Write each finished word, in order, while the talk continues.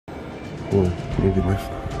Whoa, let me get my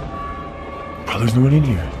phone. Bro, there's no one in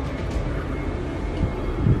here.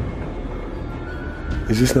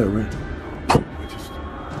 Is this not right?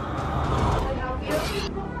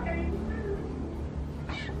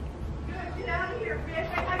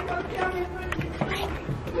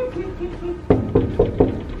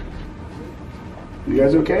 You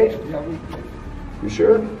guys okay? Yeah, you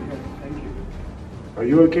sure? yeah, thank you. Are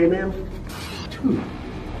you okay, ma'am? Dude,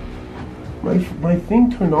 my thing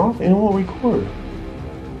turned off and it won't record.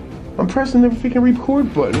 I'm pressing the freaking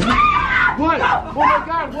record button. What? Oh my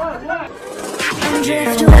God, what?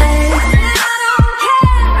 Drift away.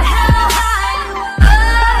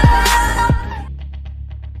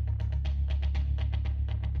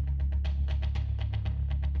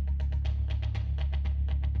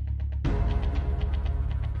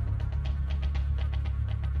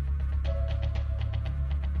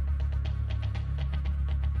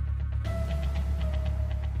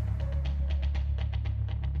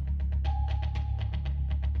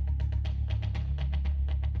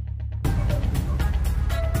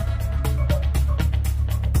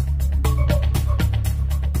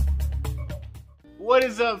 What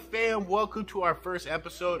is up, fam? Welcome to our first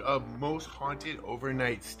episode of Most Haunted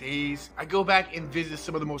Overnight Stays. I go back and visit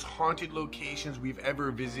some of the most haunted locations we've ever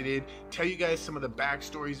visited, tell you guys some of the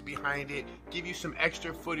backstories behind it, give you some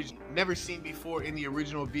extra footage never seen before in the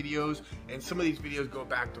original videos, and some of these videos go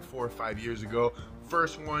back to 4 or 5 years ago.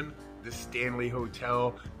 First one, the Stanley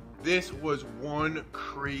Hotel. This was one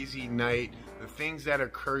crazy night. The things that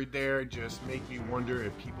occurred there just make me wonder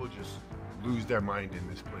if people just lose their mind in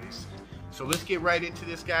this place. So let's get right into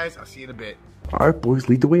this, guys. I'll see you in a bit. All right, boys,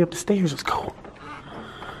 lead the way up the stairs. Let's go.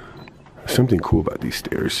 Something cool about these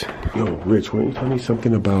stairs. Yo, Rich, why don't you tell me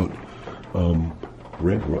something about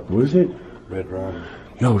Red Rum? What is it? Red Rum.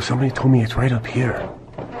 Yo, somebody told me it's right up here.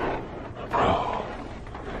 Bro,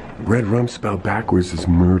 Red Rum spelled backwards is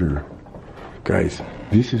murder. Guys,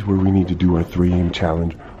 this is where we need to do our 3 AM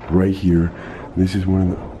challenge right here. This is one of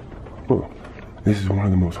the... Whoa. This is one of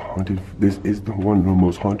the most haunted, this is one of the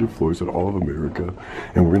most haunted floors in all of America.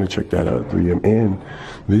 And we're gonna check that out at 3 AM. And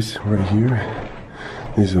this right here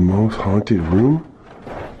is the most haunted room.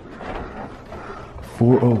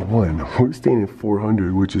 401. We're staying at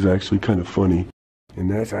 400, which is actually kind of funny. And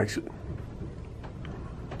that's actually,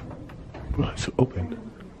 bro, it's open.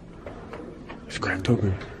 It's cracked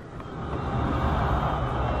open.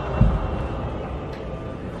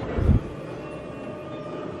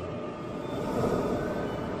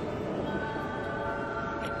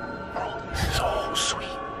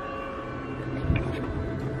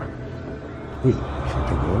 Wait, is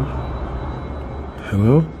something on?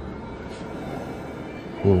 Hello?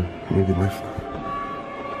 Whoa, let me get my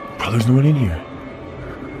phone. Bro, there's no one in here.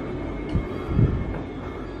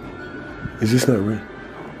 Is this not right?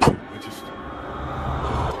 Can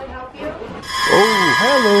I help you? Oh,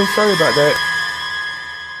 hello, sorry about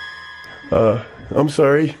that. I'm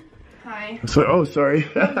sorry. Hi. Sorry.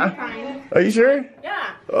 Fine. Are you sure?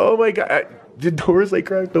 Yeah. Oh my God. The doors like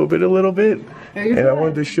cracked open a little bit. And I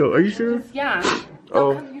wanted to show. Are you sure? Yeah.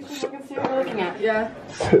 Oh. You should look and see what we're looking at. Yeah.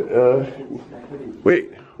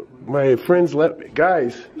 Wait. My friends left me.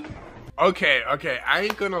 Guys. Okay. I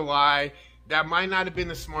ain't gonna lie. That might not have been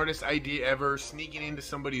the smartest idea ever, sneaking into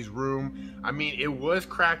somebody's room. I mean, it was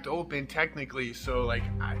cracked open technically, so like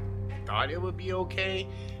I thought it would be okay.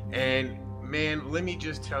 And man, let me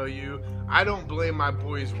just tell you, I don't blame my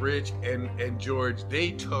boys Rich and George.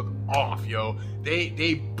 They took off, yo.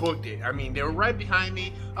 They booked it. I mean, they were right behind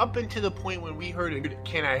me up until the point when we heard it,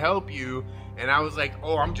 "Can I help you?" And I was like,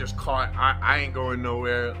 oh, I'm just caught. I ain't going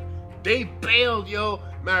nowhere. They bailed, yo.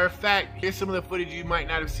 Matter of fact, here's some of the footage you might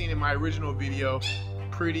not have seen in my original video.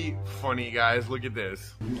 Pretty funny, guys. Look at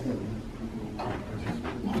this.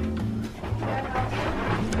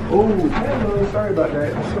 Oh, hello. Sorry about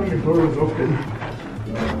that. I saw your door was open.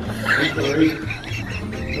 I'm sorry.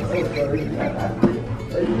 Oh, sorry.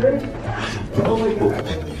 Are you ready? Oh my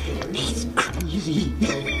God. He's crazy.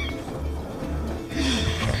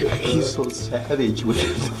 He's so savage. What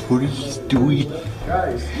he's doing.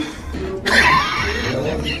 Guys.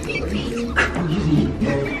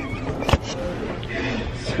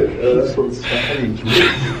 He's so savage. What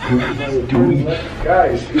he's doing.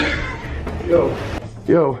 Guys.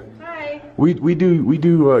 Yo. Hi. We do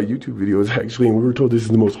YouTube videos actually, and we were told this is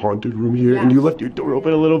the most haunted room here, and you left your door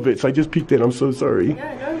open a little bit, so I just peeked in. I'm so sorry.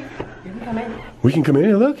 Yeah, no. You can come in. We can come in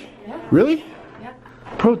and look? Yeah. Really? Yeah.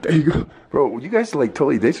 Bro, there you go. Bro, you guys like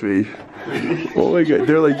totally ditched me. Oh my God,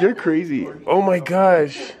 they're like, you're crazy. Oh my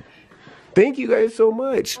gosh. Thank you guys so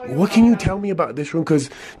much. What can you tell me about this room? Because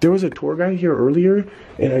there was a tour guide here earlier,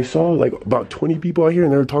 and I saw like about 20 people out here,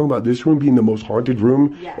 and they were talking about this room being the most haunted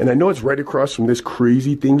room. Yes. And I know it's right across from this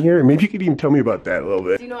crazy thing here. Maybe you could even tell me about that a little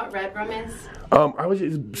bit. Do you know what red room is?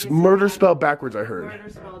 It's murder spelled backwards, I heard. Murder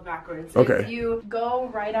spelled backwards. Okay. If you go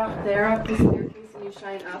right up there, up the staircase, and you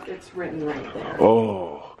shine up, it's written right there.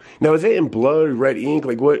 Oh. Now, is it in blood, red ink?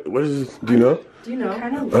 Like, what is this? Do you know? Do you know? I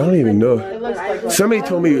don't even know. It looks like Somebody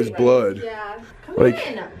told me it was blood. Yeah. Come Like-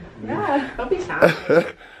 in. Yeah. Don't be shy.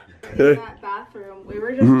 That bathroom. We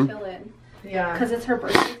were just chilling. Yeah. Because it's her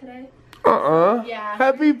birthday today. Yeah.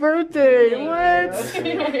 Happy birthday!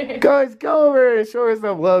 What? Guys, go over and show her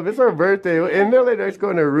some love. It's her birthday, and they're letting us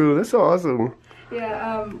go in her room. That's so awesome.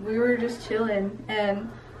 Yeah, we were just chilling and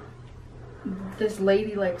this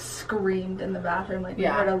lady like screamed in the bathroom. Like we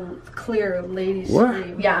Yeah. heard a clear lady What?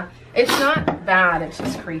 scream. Yeah. It's not bad, it's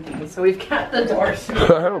just creepy. So we've kept the doors. I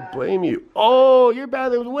don't blame you. Oh, your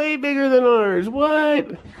bathroom's way bigger than ours.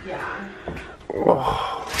 What? Yeah.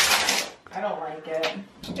 Oh. I don't like it.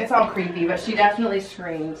 It's all creepy, but she definitely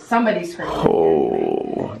screamed. Somebody screamed.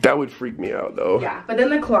 Oh, that would freak me out though. Yeah, but then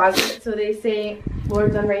the closet, so they say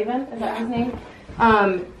Lord Dunraven, is that his name?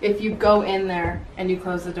 If you go in there and you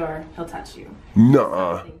close the door, he'll touch you.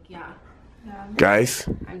 Nuh-uh. I think, yeah. Guys,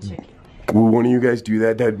 I'm checking. will one of you guys do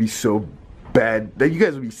that? That'd be so bad. That you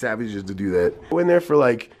guys would be savages to do that. Go in there for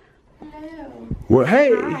like, well,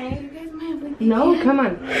 hey. Hi, you guys might have like No, come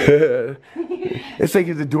on. It's like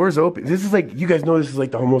if the door's open. This is like, you guys know this is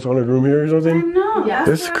like the most haunted room here or something? no. Yeah.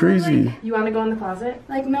 That's why we're, crazy. You want to go in the closet?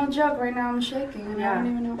 Like no joke, right now I'm shaking and I don't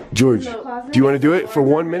even know. George, do you want to do it for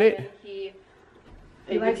 1 minute?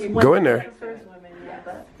 He likes Go in there.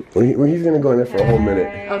 Well, he's gonna go in there for a whole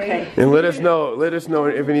minute. Okay. And let us know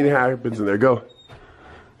if anything happens in there. Go.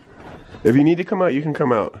 If you need to come out, you can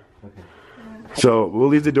come out. So we'll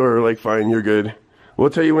leave the door like fine, you're good. We'll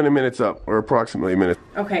tell you when a minute's up, or approximately a minute.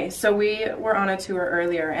 Okay, so we were on a tour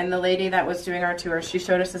earlier, and the lady that was doing our tour, she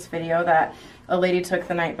showed us this video that a lady took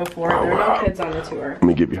the night before. There were no kids on the tour. Let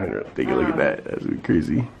me get behind her. Take a look at that. That's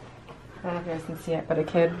crazy. I don't know if you guys can see it, but a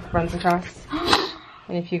kid runs across.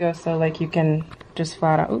 And if you go so, like, you can just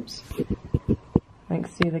flat out, oops. Like,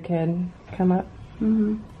 see the kid come up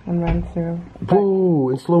and run through. Oh,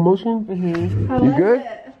 in slow motion? Mm-hmm. You good?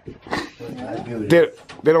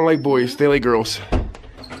 They don't like boys. They like girls.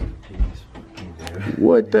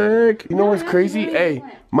 What the heck? You know what's crazy? Hey,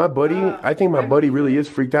 my buddy, I think my buddy really is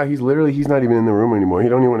freaked out. He's not even in the room anymore. He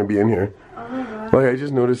don't even want to be in here. Like, I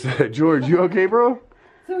just noticed that. George, you okay, bro?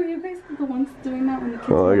 So are you guys the ones doing that when the kids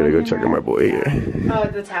Oh, I gotta go running check on around? my boy here. Oh,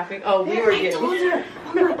 the tapping. Oh, we were getting.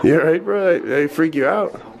 You alright, bro? They freak you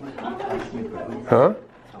out? Huh?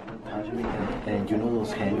 And you know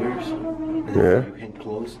those hangers? Yeah. You can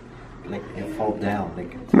close, like it fall down,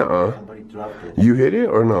 like Nuh-uh. somebody dropped it. You hit it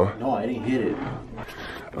or no? No, I didn't hit it.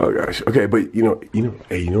 Oh gosh. Okay, but you know,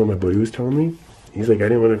 hey, you know what my buddy was telling me? He's like, I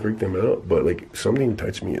didn't want to freak them out, but like something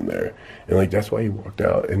touched me in there, and like that's why he walked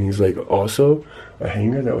out. And he's like, also, a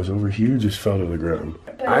hanger that was over here just fell to the ground.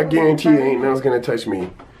 I guarantee you, ain't nothing's gonna touch me,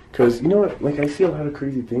 cause you know what? Like I see a lot of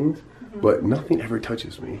crazy things, but nothing ever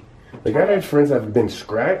touches me. Like I've had friends that have been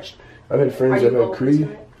scratched. I've had friends that have had crazy.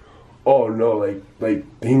 Oh no,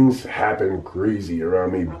 like things happen crazy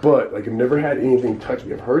around me, but like I've never had anything touch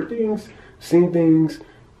me. I've heard things, seen things,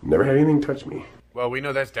 never had anything touch me. Well, we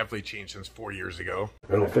know that's definitely changed since 4 years ago.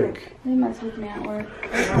 I don't think. They mess with me at work.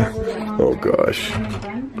 Oh gosh.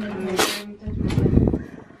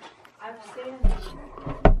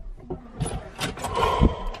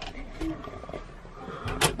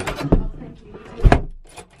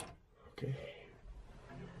 Okay.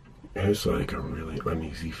 It's like a really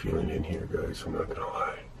uneasy feeling in here, guys. I'm not gonna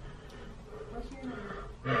lie.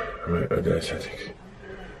 Alright, guys, I think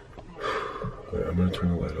I'm gonna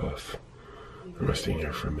turn the light off. I'm resting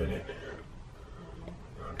here for a minute.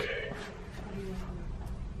 Okay.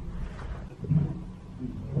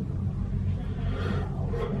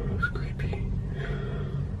 It's creepy.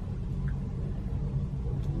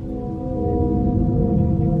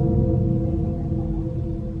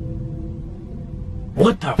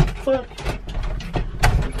 What the fuck?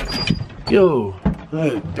 Yo,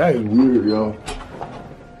 that is weird, yo.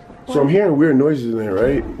 So I'm hearing weird noises in there,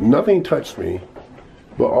 right? Nothing touched me.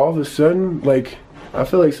 But all of a sudden, like, I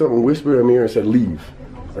feel like something whispered in my ear and said, leave.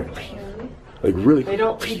 Like, leave. Like, really?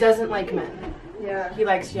 He doesn't like men. Yeah. He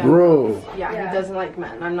likes young Bro. girls. Yeah, he doesn't like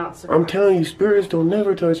men. I'm not surprised. I'm telling you, spirits don't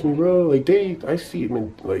never touch me, bro. Like, I see them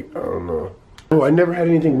in, like, I don't know. Oh, I never had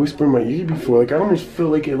anything whisper in my ear before. Like, I almost feel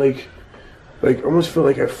like it, like almost feel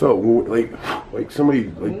like I felt, like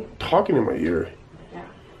somebody, like, talking in my ear. Yeah.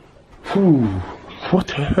 Whew. What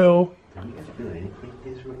the hell?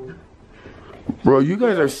 Bro, you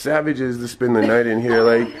guys are savages to spend the night in here.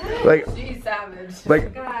 Like, She's savage.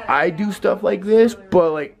 like I do stuff like this,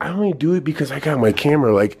 but like I only do it because I got my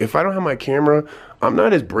camera. Like, if I don't have my camera, I'm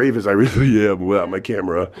not as brave as I really am without my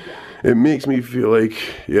camera. It makes me feel like,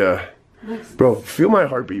 yeah. Bro, feel my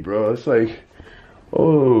heartbeat, bro. It's like,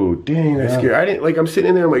 oh, dang, that's scary. I didn't, like, I'm sitting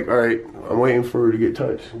in there, I'm like, all right, I'm waiting for her to get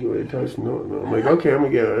touched. Get ready to touch. No. I'm like, okay, I'm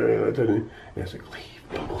gonna get her. And it's like,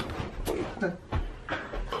 leave.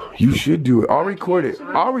 You should do it. I'll record it.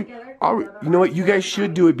 You know what? You guys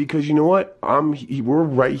should do it because you know what? We're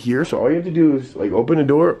right here, so all you have to do is like open the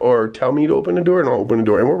door or tell me to open the door, and I'll open the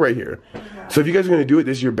door, and we're right here. So if you guys are gonna do it,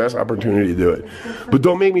 this is your best opportunity to do it. But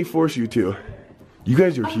don't make me force you to. You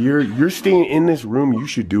guys are here. You're staying in this room. You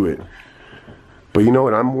should do it. But you know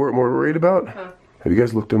what I'm more worried about? Have you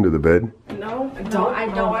guys looked under the bed? No, I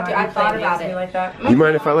don't want to. I thought about it. Like that. You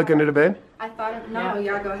mind if I look under the bed? I thought of, no,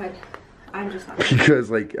 yeah, go ahead. I'm just not. Because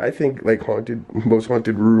like I think like most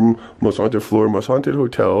haunted room, most haunted floor, most haunted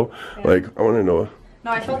hotel. Yeah. Like I want to know.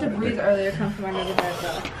 No, I felt a breeze earlier come from under the bed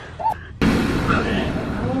though.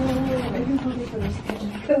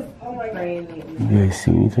 You guys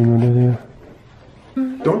see anything under there?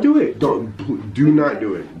 Don't do it. Do not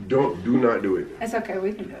do it. Do not do it. It's okay,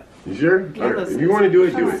 we can do it. You sure? Right. If you want to do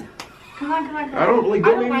it, do it. Come on. I don't like.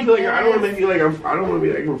 Don't make me feel like I don't want to make you like I don't want to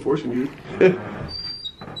be like I'm forcing you.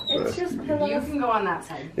 It's just pillows. You can go on that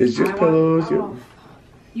side. It's just pillows.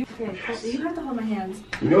 You have to hold my hands.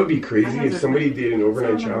 You know, it'd be crazy if somebody did an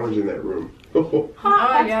overnight challenge in that room. Oh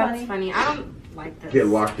yeah, that's funny. I don't like this. Get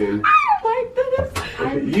locked in. I don't like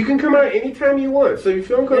this. You can come out anytime you want. So if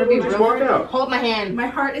you don't come, just walk out. Hold my hand. My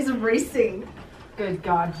heart is racing. Good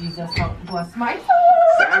God, Jesus, bless my soul.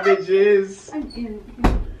 Savages. I'm in.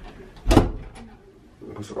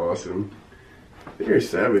 That's awesome. You're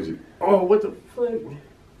savage. Oh, what the fuck?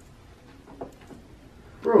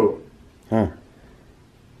 Bro. Huh?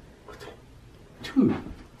 What the? Dude.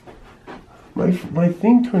 My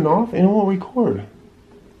thing turned off and it won't record.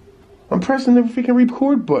 I'm pressing the freaking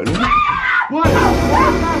record button. What?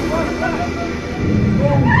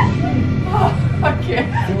 Oh, I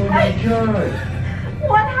can't. Oh my God.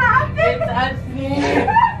 What happened? That's me.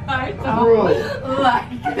 I Bro. don't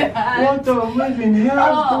like that. What the living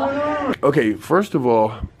hell is going on? Okay, first of all,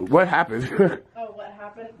 what happened? Oh, what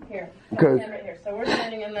happened? Here. Because Right here. So we're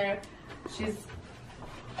standing in there.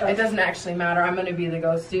 It doesn't actually matter. I'm gonna be the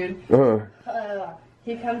ghost dude.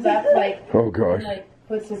 He comes up like. Oh gosh. And, like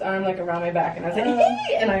puts his arm like around my back, and I was like,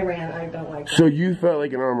 hey! And I ran. I don't like that. So you felt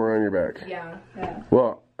like an arm around your back? Yeah.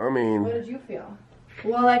 Well, I mean. What did you feel?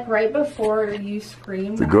 Well, like right before you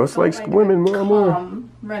screamed, The ghost likes like women more and more.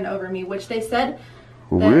 Run over me, which they said that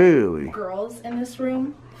Really? girls in this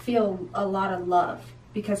room feel a lot of love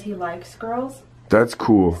because he likes girls. That's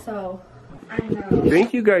cool. So, I know.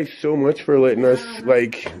 Thank you guys so much for letting us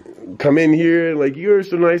like come in here. Like you're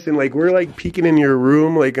so nice and like we're like peeking in your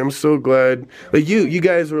room. Like I'm so glad. Like you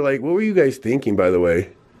guys were like, what were you guys thinking, by the way?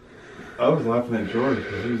 I was laughing at George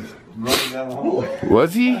because he was running down the hallway.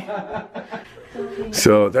 Was he?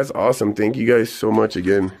 So that's awesome. Thank you guys so much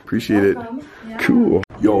again. Appreciate it. Yeah. Cool.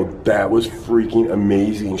 Yo, that was freaking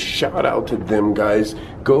amazing. Shout out to them guys.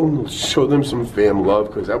 Go show them some fam love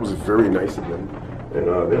because that was very nice of them. And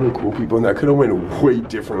they were cool people and that could have went way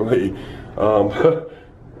differently.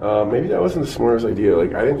 Maybe that wasn't the smartest idea.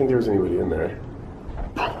 Like I didn't think there was anybody in there.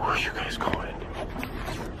 Bro, where are you guys going?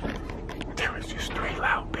 There was just 3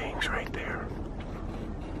 loud bangs right there.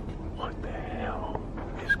 What the hell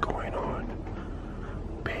is going on?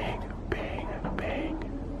 Bang, bang, bang.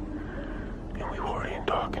 And we weren't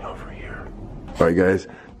talking over here. Alright guys,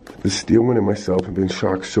 the Steel One and myself have been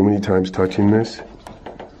shocked so many times touching this.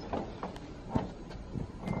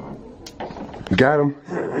 Got him.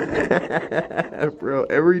 Bro,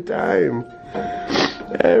 every time.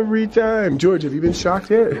 Every time. George, have you been shocked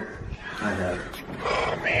yet? I have.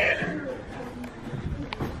 Oh man.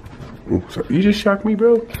 Oh, sorry. You just shocked me,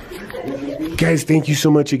 bro. Guys, thank you so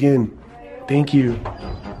much again. Thank you.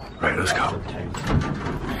 Alright, let's go.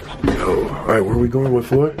 Yo, alright, where are we going? What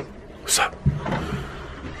floor? What's up?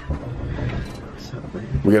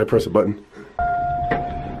 We gotta press a button.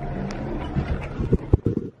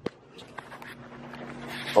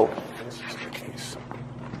 Oh, this is the case.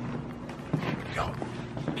 Yo.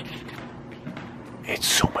 It's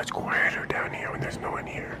so much quieter down here when there's no one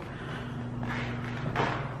here.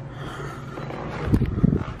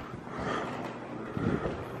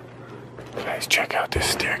 Guys, check out this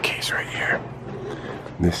staircase right here.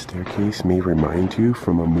 This staircase may remind you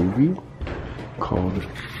from a movie called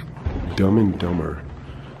Dumb and Dumber.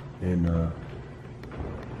 And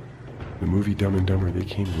the movie Dumb and Dumber, they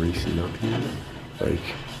came racing up here, like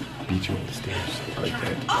beat you up the stairs, like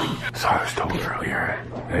that. So I was told earlier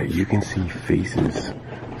that you can see faces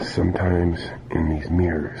sometimes in these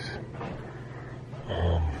mirrors.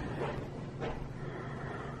 I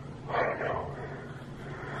don't know.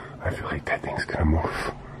 I feel like that thing's gonna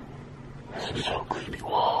move. This is so creepy.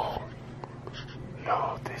 Whoa.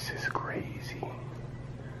 Yo, this is crazy.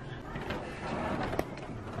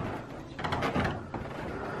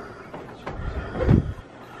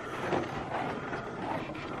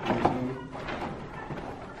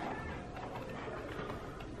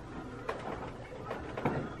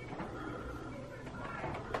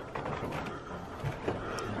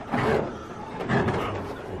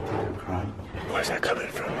 Where's that coming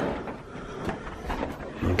from?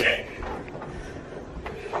 Okay.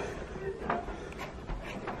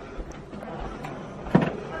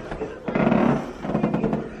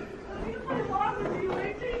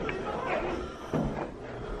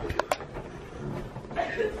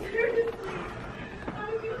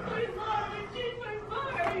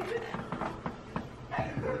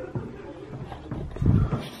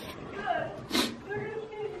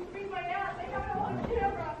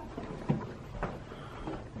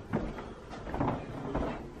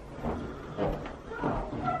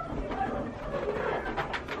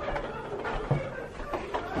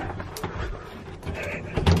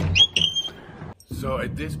 So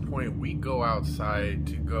at this point, we go outside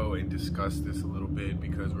to go and discuss this a little bit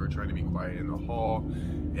because we're trying to be quiet in the hall.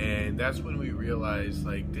 And that's when we realized,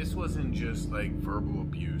 like, this wasn't just like verbal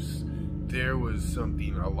abuse. There was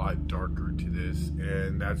something a lot darker to this.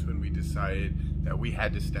 And that's when we decided that we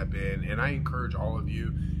had to step in. And I encourage all of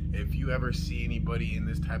you, if you ever see anybody in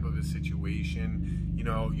this type of a situation, you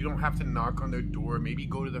know, you don't have to knock on their door. Maybe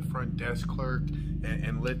go to the front desk clerk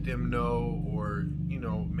and let them know, or, you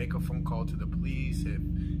know, make a phone call to the police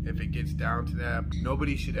if it gets down to that.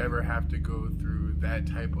 Nobody should ever have to go through that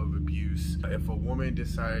type of abuse. If a woman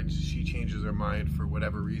decides she changes her mind for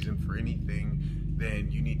whatever reason, for anything,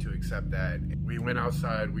 then you need to accept that. We went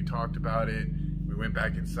outside, we talked about it, we went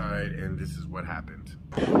back inside, and this is what happened.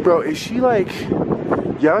 Bro, is she like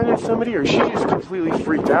yelling at somebody, or is she just completely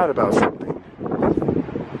freaked out about something?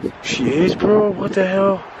 She is, bro? What the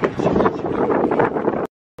hell?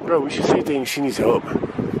 Bro, we should say things. She needs help.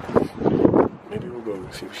 Maybe we'll go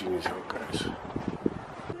see if she needs help, guys.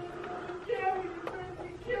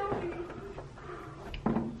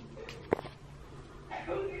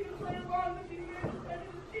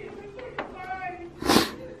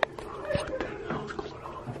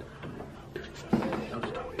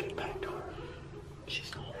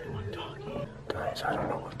 Guys, I don't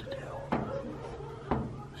know what to do.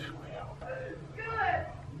 Should we help her?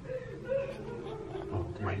 Oh,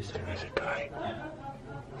 wait, there's a guy.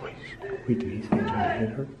 Wait, did he say trying to hit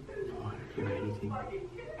her? Oh, I didn't hear anything.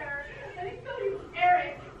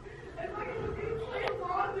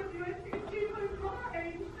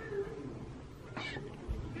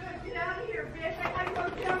 Get out of here, bitch. I gotta go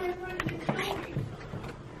down in front of you.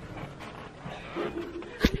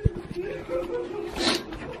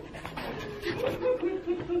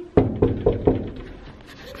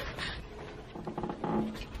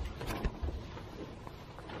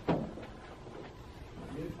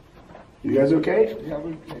 You guys okay? Yeah,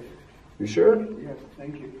 we're okay. You sure? Yes,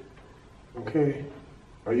 thank you. Okay.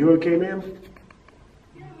 Are you okay, ma'am?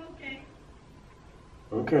 Yeah, I'm okay.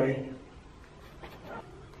 Okay.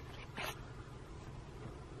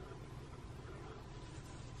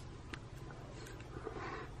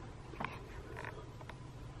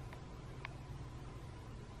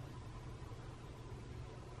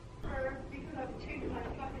 Because I've changed my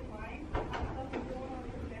fucking mind. Something going on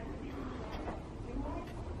in your family.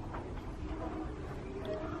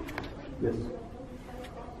 Yes.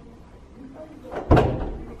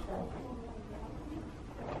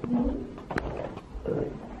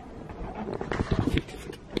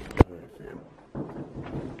 Alright, fam.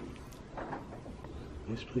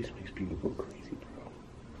 This place makes people go crazy,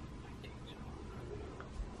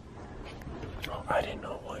 bro. Oh, I didn't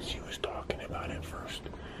know what she was talking about at first.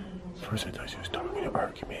 First I thought she was talking an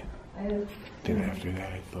argument. Then after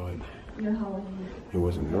that I thought it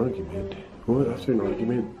wasn't an argument. Well, after an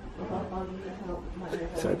argument,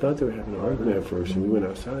 so I thought they were having an argument at first, and we went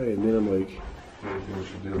outside, and then I'm like,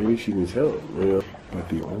 maybe she needs help, you know? But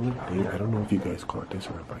the only thing, I don't know if you guys caught this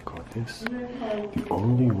or if I caught this, the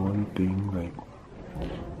only one thing, like,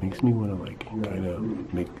 makes me want to, like, kind of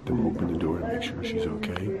make them open the door and make sure she's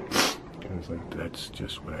okay. Because, like, that's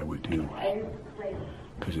just what I would do.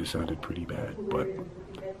 Because it sounded pretty bad, but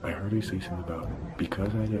I heard her say something about,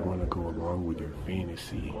 because I didn't want to go along with your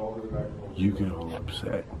fantasy, you get all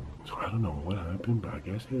upset. So I don't know what happened, but I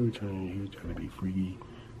guess he was trying to be freaky.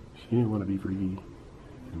 She didn't want to be freaky.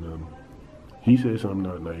 And he says I'm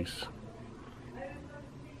not nice.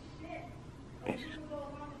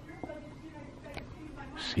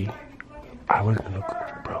 See? I was gonna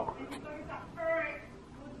go, bro.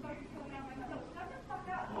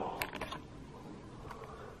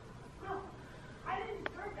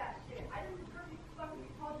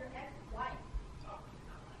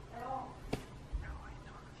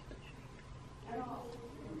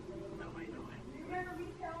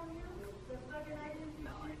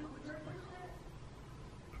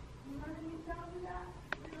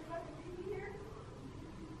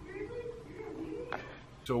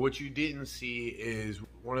 So what you didn't see is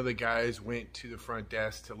one of the guys went to the front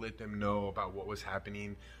desk to let them know about what was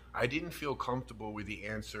happening. I didn't feel comfortable with the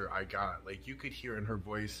answer I got. Like, you could hear in her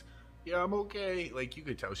voice, yeah, I'm okay. Like, you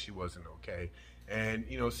could tell she wasn't okay. And,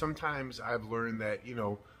 you know, sometimes I've learned that, you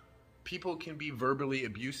know, people can be verbally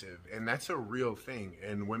abusive, and that's a real thing.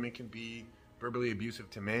 And women can be verbally abusive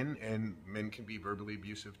to men, and men can be verbally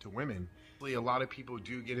abusive to women. A lot of people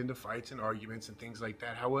do get into fights and arguments and things like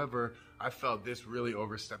that. However, I felt this really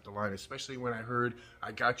overstepped the line, especially when I heard,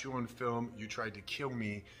 I got you on film, you tried to kill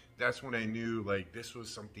me. That's when I knew, like, this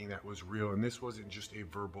was something that was real, and this wasn't just a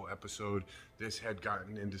verbal episode. This had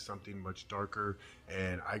gotten into something much darker,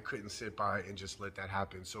 and I couldn't sit by and just let that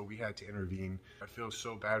happen. So we had to intervene. I feel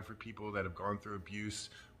so bad for people that have gone through abuse,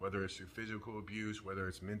 whether it's through physical abuse, whether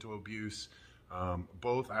it's mental abuse.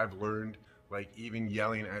 Both I've learned, like, even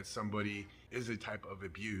yelling at somebody is a type of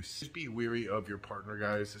abuse. Just be wary of your partner,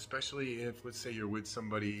 guys, especially if, let's say, you're with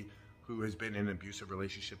somebody who has been in an abusive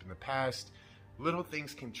relationship in the past. Little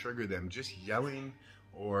things can trigger them. Just yelling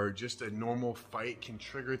or just a normal fight can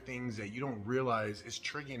trigger things that you don't realize is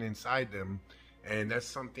triggering inside them. And that's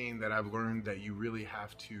something that I've learned that you really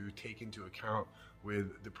have to take into account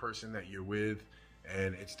with the person that you're with.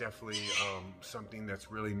 And it's definitely something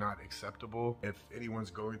that's really not acceptable. If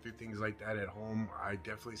anyone's going through things like that at home, I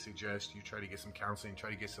definitely suggest you try to get some counseling,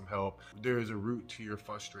 try to get some help. There is a root to your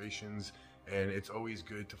frustrations, and it's always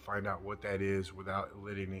good to find out what that is without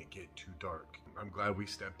letting it get too dark. I'm glad we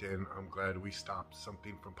stepped in. I'm glad we stopped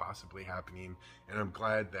something from possibly happening, and I'm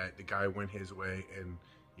glad that the guy went his way, and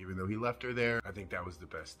even though he left her there, I think that was the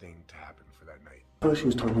best thing to happen for that night. I thought she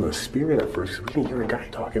was talking about a spirit at first, because we didn't hear a guy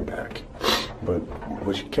talking back. But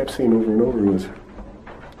what she kept saying over and over was,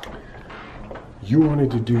 you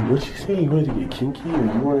wanted to do, what did she say? You wanted to get kinky, or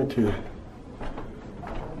you wanted to...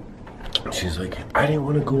 She's like, I didn't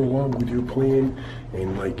want to go along with your plan,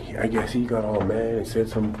 and like, I guess he got all mad and said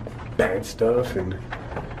some bad stuff, and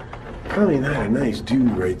probably not a nice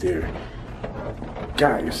dude right there.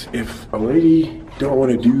 Guys, if a lady don't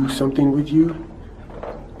want to do something with you,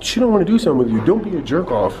 she don't want to do something with you, don't be a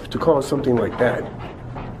jerk off to cause something like that.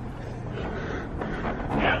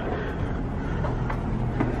 Yeah.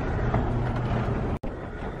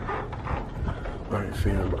 Alright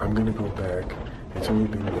fam, I'm gonna go back. It's only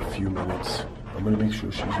been a few minutes. I'm gonna make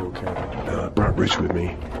sure she's okay. I brought Rich with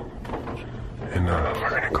me, and we're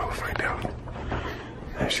gonna go find out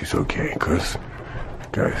that she's okay, cause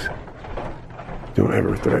guys, don't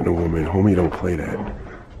ever threaten a woman. Homie don't play that.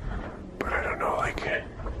 But I don't know, like...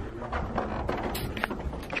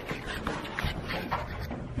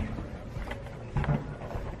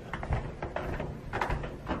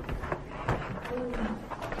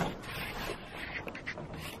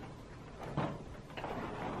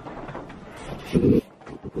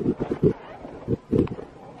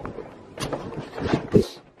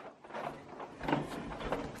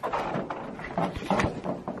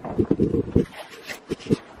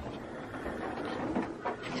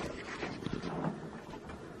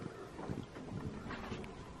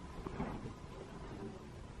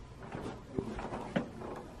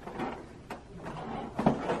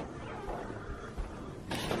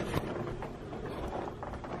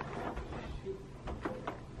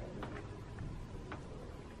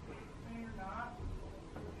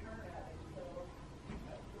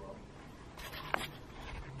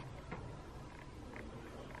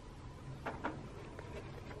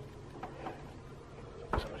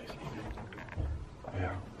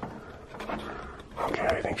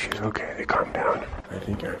 I think she's okay. They calmed down. I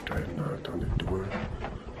think after I knocked on the door,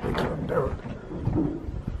 they calmed down.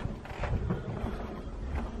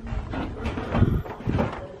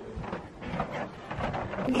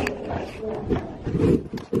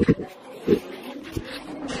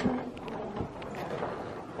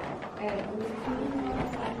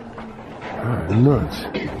 Nuts.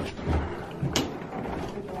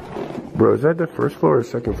 Bro, is that the first floor or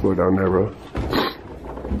second floor down there, bro?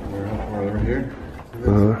 Over here?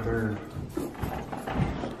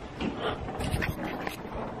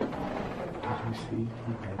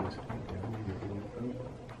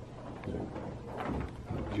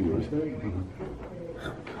 you notice that?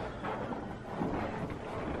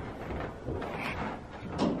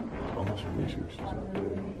 Almost make sure she's up there.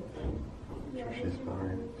 Sure she's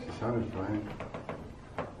fine. She sounded fine.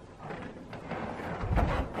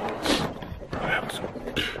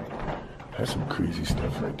 That's some crazy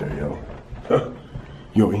stuff right there, yo.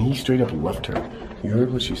 Yo, and he straight up left her. You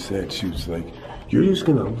heard what she said? She was like, "You're just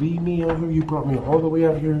gonna leave me out here? You brought me all the way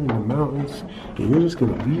out here in the mountains, and you're just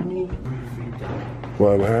gonna leave me?"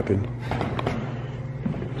 What happened?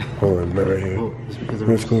 Hold on, not right here. Oh, it's because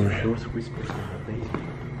Let's go over there here. was whispers in the basement.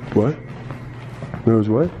 What? There was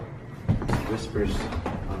what? Whispers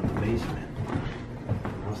on the basement.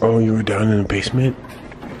 Oh, you were down in the basement?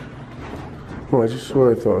 Oh, I just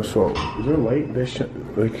swear I thought I saw. Is there a light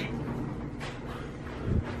that like?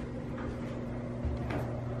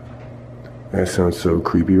 That sounds so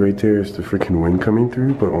creepy right there. It's the freaking wind coming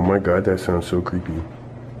through, but oh my god, that sounds so creepy.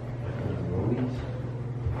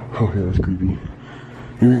 Oh yeah, that's creepy.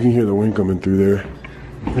 You can hear the wind coming through there.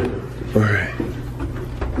 Alright.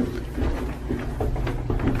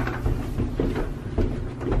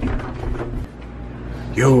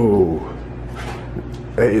 Yo,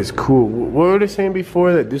 that is cool. What were they saying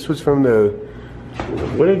before that this was from the?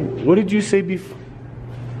 What did you say before?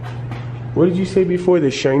 What did you say before? The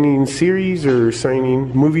Shining series or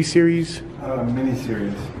Shining movie series?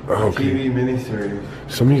 Miniseries. Oh, okay. TV miniseries.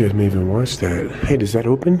 Some of you guys may even watch that. Hey, does that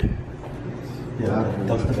open? Yeah.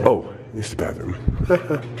 Oh, it's the bathroom.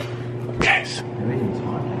 Guys,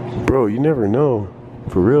 bro, you never know.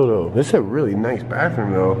 For real though, this is a really nice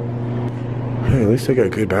bathroom though. Hey, at least they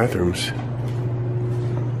got good bathrooms.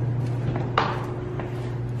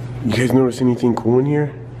 You guys notice anything cool in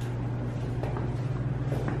here?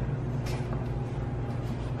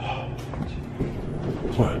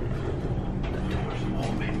 What?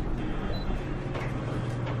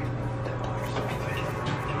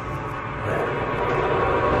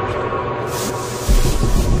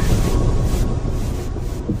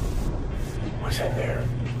 What's in there?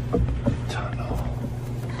 Tunnel.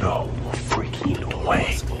 No freaking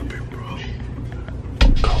way.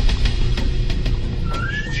 Go.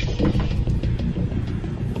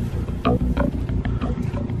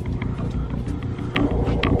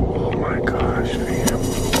 Oh my gosh, man.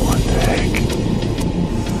 What the heck?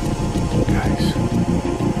 Guys.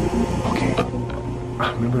 Okay.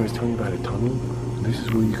 Remember I was telling you about a tunnel? This is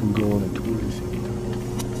where you can go on a tour to see the tunnel.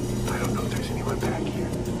 I don't know if there's anyone back here.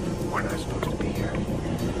 We're not supposed to be here.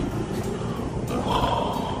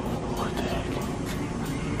 Oh, what the heck?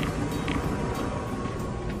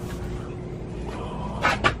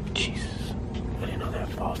 Oh, Jesus. I didn't know that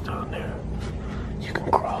falls down there. You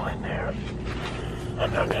can crawl in there.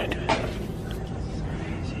 I'm not gonna do that.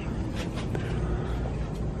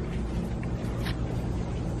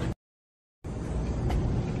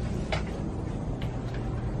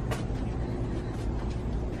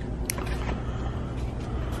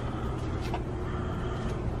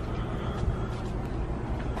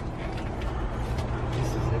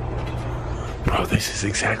 Bro, this is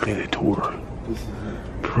exactly the tour. This is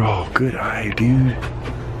it. Bro, good eye, dude.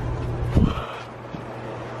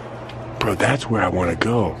 Bro, that's where I want to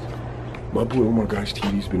go. My boy, oh my gosh,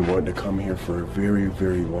 TV's been wanting to come here for a very,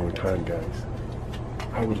 very long time, guys.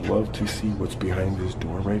 I would love to see what's behind this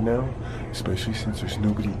door right now, especially since there's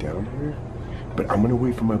nobody down here. But I'm gonna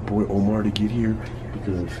wait for my boy Omar to get here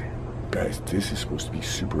because, guys, this is supposed to be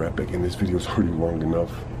super epic and this video's already long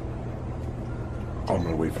enough. I'm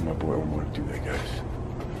gonna wait for my boy Omar to do that, guys.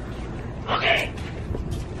 Okay.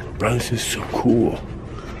 Bro, this is so cool.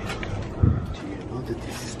 Do you know that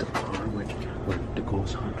this is the part when the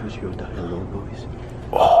ghost hunters hear the hello noise?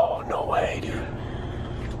 Oh, no way, dude.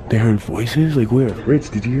 They heard voices? Like where?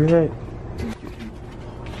 Rich, did you hear that?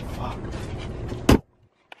 Fuck.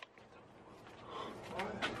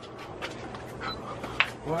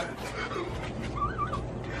 What?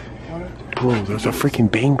 Bro, there's a freaking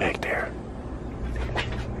bang back there.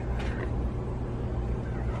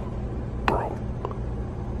 Bro,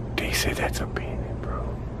 they said that's a bang, bro.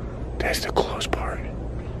 That's the close part.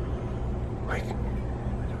 Like, I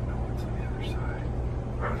don't know what's on the other side.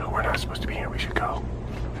 I don't know, we're not supposed to be here. We should go.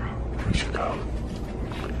 We should go.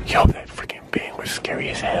 Yo, that freaking bang was scary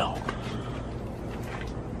as hell.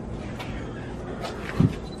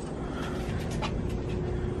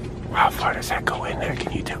 How far does that go in there?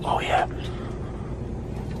 Can you tell? Oh, yeah.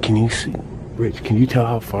 Can you see? Rich, can you tell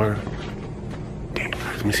how far? Damn,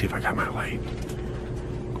 let me see if I got my light.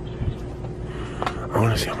 I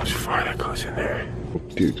want to see how much far that goes in there.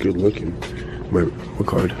 Dude, good looking. What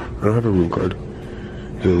card? I don't have a room card.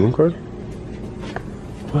 Is it a room card?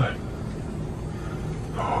 What?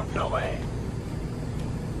 Oh, no way.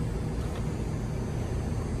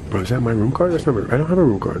 Bro, is that my room card? That's not my, I don't have a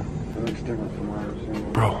room card. It looks different from ours.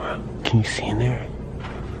 Bro, can you see in there?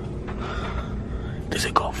 Does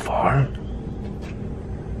it go far?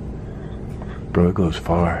 Bro, it goes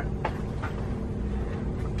far.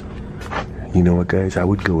 You know what, guys? I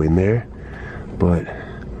would go in there, but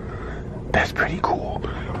that's pretty cool.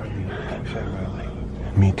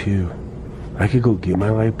 Me too. I could go get my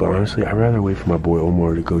light, but honestly, I'd rather wait for my boy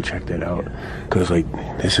Omar to go check that out. Cause like,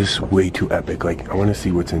 this is way too epic. Like, I want to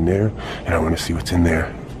see what's in there, and I want to see what's in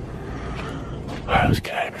there. All right, let's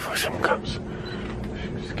get out of here before someone comes.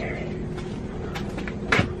 It's scary.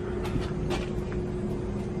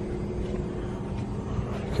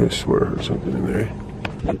 I could swear I heard something in there.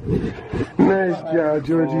 Nice job,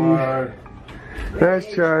 Georgie.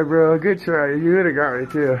 Nice try, bro. Good try. You would have got me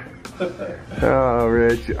too. Oh,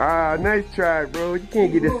 Rich. Ah, nice try, bro. You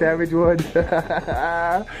can't get the savage one.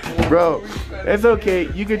 Bro, it's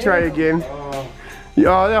okay. You can try again.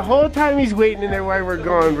 Yo, the whole time he's waiting in there while we're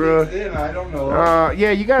gone, bro. I don't know. Yeah,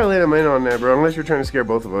 you gotta let him in on that, bro. Unless you're trying to scare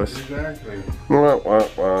both of us. Exactly. Wah, wah,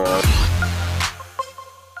 wah.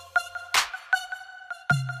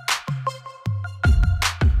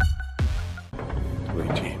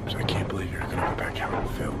 Wait, James, I can't believe you're gonna go back out and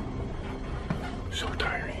film. So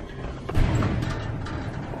tiring.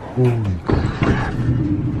 Holy crap.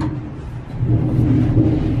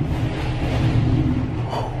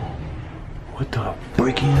 Oh, what the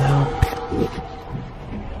breaking hell?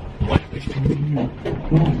 What is going on?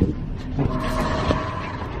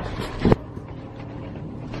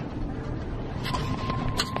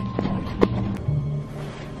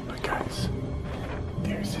 But guys,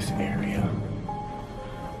 there's this area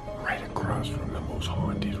right across from the most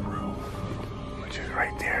haunted room, which is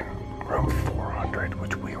right there, room 400,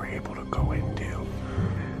 which we were able to go into.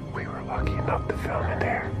 We were lucky enough to film in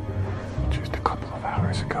there just a couple of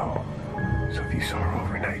hours ago. So if you saw our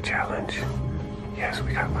overnight challenge, yes,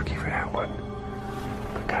 we got lucky for that one.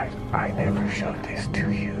 But guys, I never showed this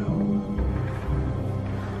to you.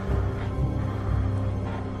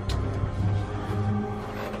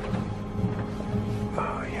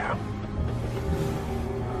 Oh yeah.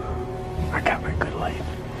 I got my good light.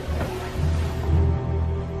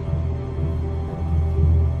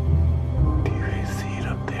 Do you guys see it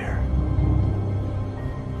up there?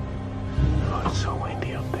 Oh, it's so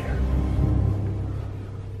windy up there.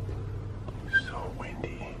 So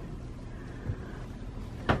windy.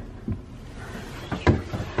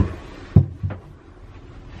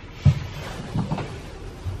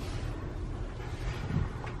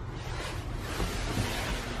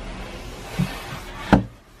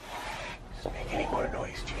 Doesn't make any more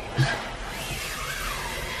noise, James.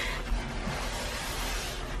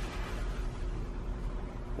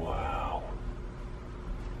 Wow.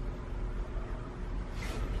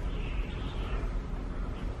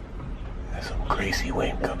 There's some crazy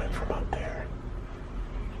wind coming from up there.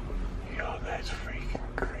 Yo, that's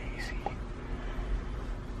freaking crazy.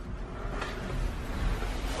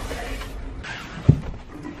 Okay.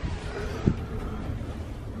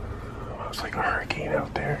 Oh, it's like a hurricane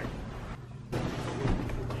out there.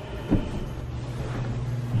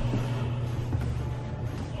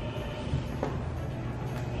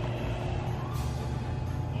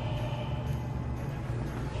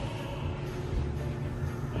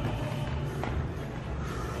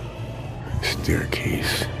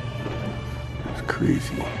 Staircase. That's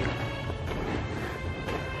crazy.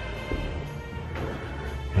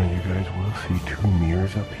 Now you guys will see two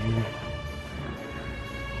mirrors up here.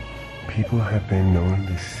 People have been known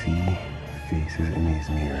to see faces in these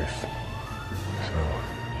mirrors. So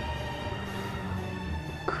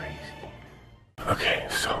crazy. Okay,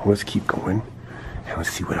 so let's keep going and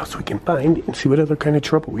let's see what else we can find and see what other kind of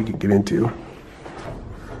trouble we can get into.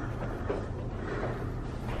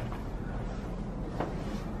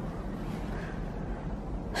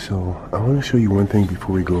 So I want to show you one thing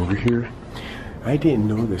before we go over here. I didn't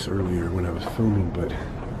know this earlier when I was filming, but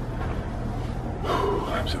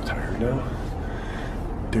I'm so tired now.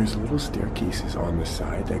 There's little staircases on the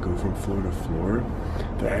side that go from floor to floor.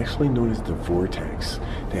 They're actually known as the vortex.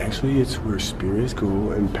 It's where spirits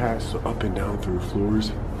go and pass up and down through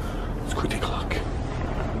floors. Let's go take a look.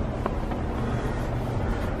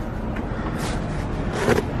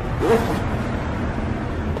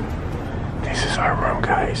 This is our room,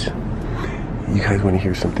 guys. You guys want to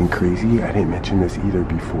hear something crazy? I didn't mention this either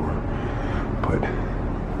before, but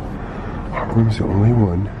our room's the only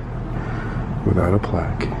one without a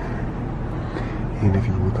plaque. And if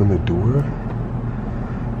you look on the door,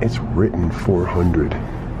 it's written 400.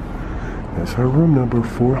 That's our room number,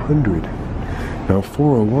 400. Now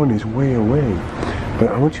 401 is way away, but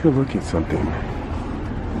I want you to look at something.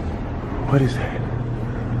 What is that?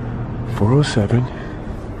 407.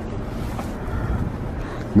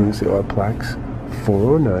 Notice the odd plaques.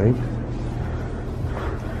 409.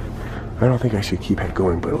 I don't think I should keep it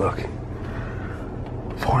going, but look.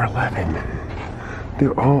 411.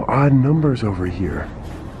 They're all odd numbers over here.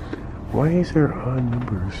 Why is there odd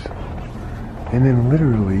numbers? And then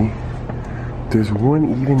literally, there's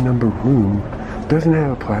one even number room. Doesn't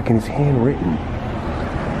have a plaque and it's handwritten.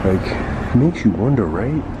 Like, makes you wonder,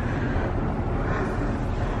 right?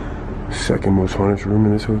 Second most haunted room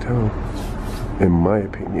in this hotel. In my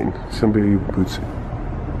opinion. Somebody puts...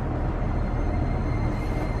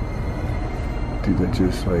 Dude, that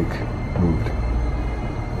just like moved.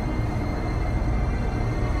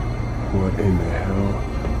 What in the hell?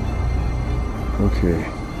 Okay.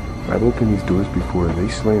 I've opened these doors before. They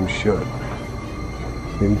slam shut.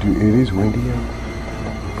 They do. It is windy out,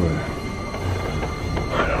 but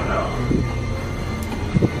I don't know.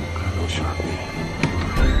 God, don't shock me.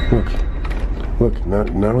 Look. Not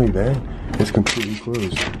only that, it's completely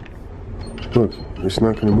closed. Look, it's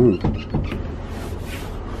not gonna move.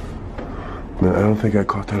 No, I don't think I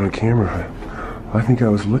caught that on camera. I think I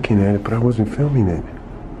was looking at it, but I wasn't filming it.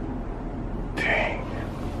 Dang.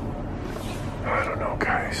 I don't know,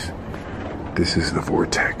 guys. This is the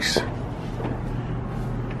vortex.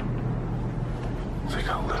 It's like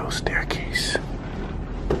a little staircase.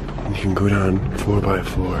 You can go down floor by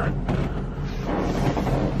floor.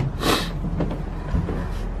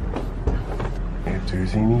 If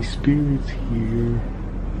there's any spirits here,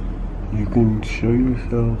 you can show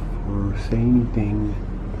yourself or say anything.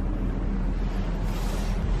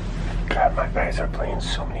 God, my guys are playing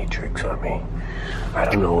so many tricks on me. I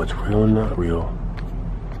don't know what's real and not real.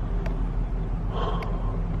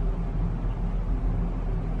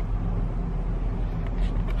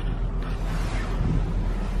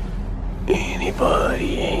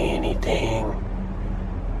 Anybody, anything.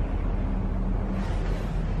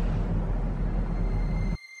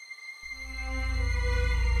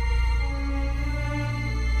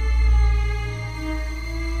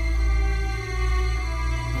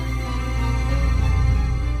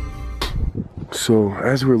 So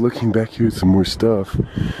as we're looking back here at some more stuff,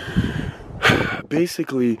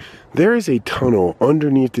 basically there is a tunnel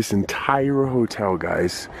underneath this entire hotel,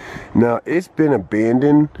 guys. Now it's been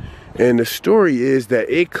abandoned and the story is that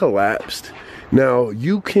it collapsed. Now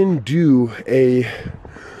you can do a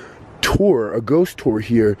tour, a ghost tour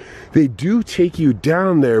here. They do take you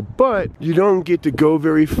down there, but you don't get to go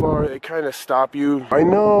very far. They kind of stop you. I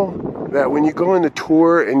know that when you go in the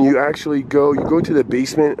tour and you actually go, you go to the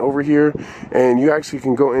basement over here and you actually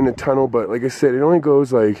can go in the tunnel, but like I said, it only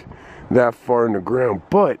goes like that far in the ground.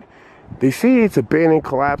 But they say it's abandoned,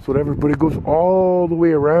 collapsed, whatever, but it goes all the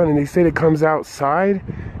way around and they said it comes outside,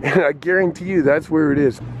 and I guarantee you that's where it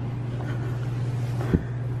is.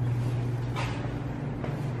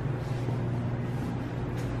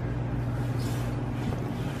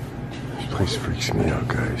 This freaks me out,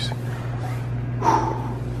 guys.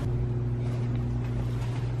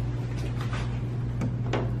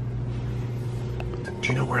 Do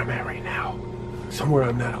you know where I'm at right now? Somewhere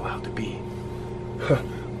I'm not allowed to be.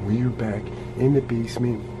 We are back in the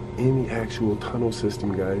basement, in the actual tunnel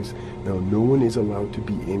system, guys. Now, no one is allowed to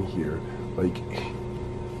be in here. Like,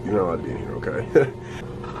 you're not allowed to be in here, okay?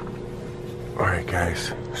 Alright,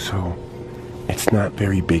 guys. So, it's not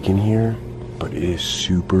very big in here, but it is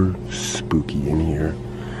super spooky in here.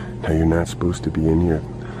 Now, you're not supposed to be in here.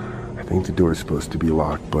 I think the door is supposed to be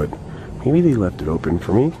locked, but maybe they left it open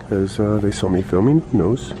for me because they saw me filming. Who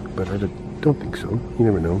knows? But I don't think so. You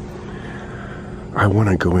never know. I want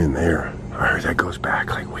to go in there. I heard that goes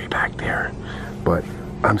back, like way back there. But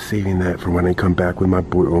I'm saving that for when I come back with my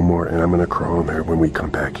boy Omar, and I'm going to crawl in there when we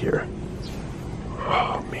come back here.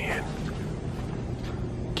 Oh, man.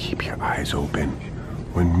 Keep your eyes open.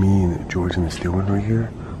 When me and George and the Steel one were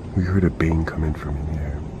here, we heard a bang coming from in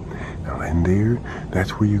there. Now in there,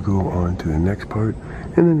 that's where you go on to the next part,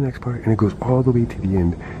 and then the next part, and it goes all the way to the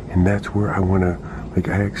end, and that's where I want to, like,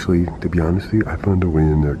 I actually, to be honest with you, I found a way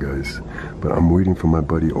in there, guys. But I'm waiting for my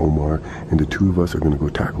buddy Omar, and the two of us are going to go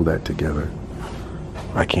tackle that together.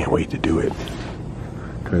 I can't wait to do it.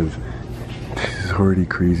 Because this is already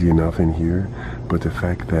crazy enough in here, but the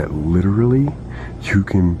fact that literally you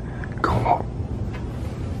can go...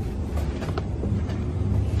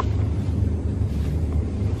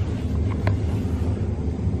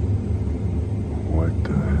 What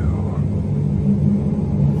the hell?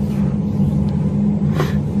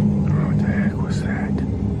 What the heck was that?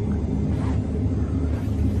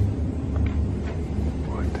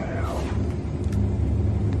 What the hell?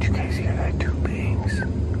 Did you guys hear that? Two bangs.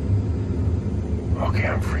 Okay,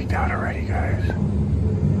 I'm free. freaked out already, guys.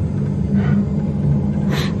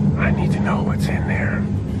 I need to know what's in there.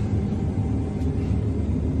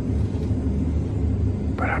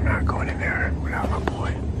 But I'm not going in there without my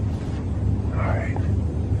boy. Alright.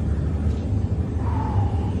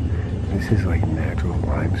 This is like natural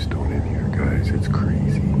limestone in here, guys. It's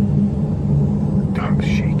crazy. I'm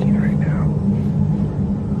shaking right now.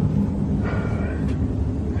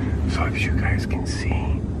 So if you guys can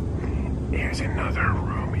see, there's another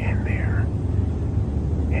room in there.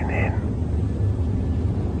 And then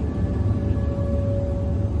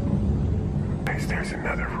there's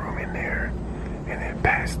another room in there. And then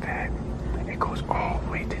past that, it goes all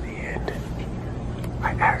the way to the end.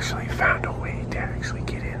 I actually found a way to actually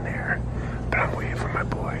get in there. But I'm waiting for my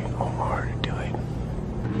boy Omar to do it.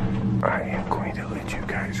 I am going to let you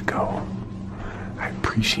guys go. I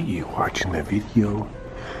appreciate you watching the video.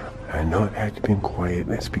 I know it had been quiet.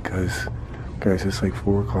 That's because, guys, it's like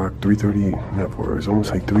 4 o'clock, 3:30, not 4, it's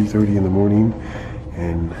almost like 3:30 in the morning.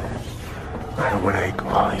 And I don't want to wake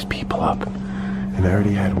all these people up. And I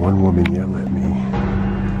already had one woman yell at me.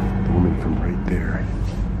 The woman from right there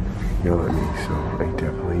yell at me. So I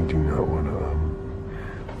definitely do not want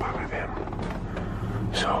to bother them.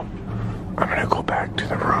 So I'm gonna go back to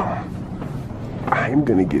the room. I'm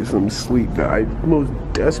gonna get some sleep that I most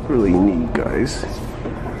desperately need, guys.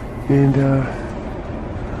 And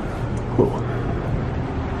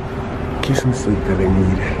get some sleep that I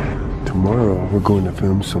need. Tomorrow we're going to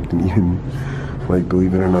film something even, like,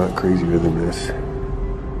 believe it or not, crazier than this.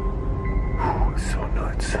 It's so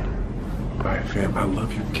nuts. Alright fam, I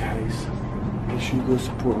love you guys. Make sure you go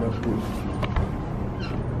support my boy.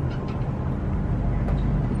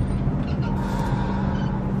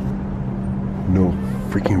 No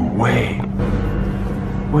freaking way.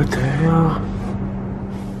 What the hell?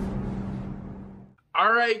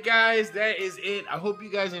 Alright guys, that is it. I hope you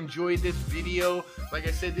guys enjoyed this video. Like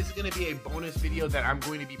I said, this is going to be a bonus video that I'm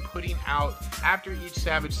going to be putting out after each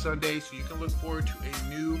Savage Sunday, so you can look forward to a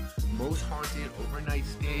new most haunted overnight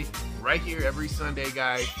stay right here every Sunday,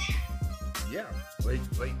 guys. Yeah, like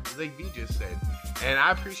V just said. And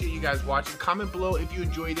I appreciate you guys watching. Comment below if you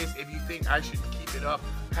enjoyed this, if you think I should keep it up.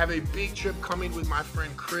 I have a big trip coming with my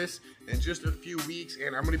friend Chris in just a few weeks,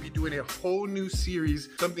 and I'm going to be doing a whole new series,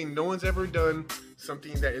 something no one's ever done,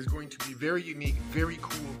 something that is going to be very unique, very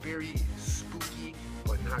cool, very spooky,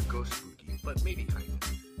 but not ghost spooky, but maybe kind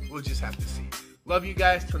of. We'll just have to see. Love you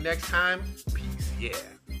guys. Till next time. Peace. Yeah.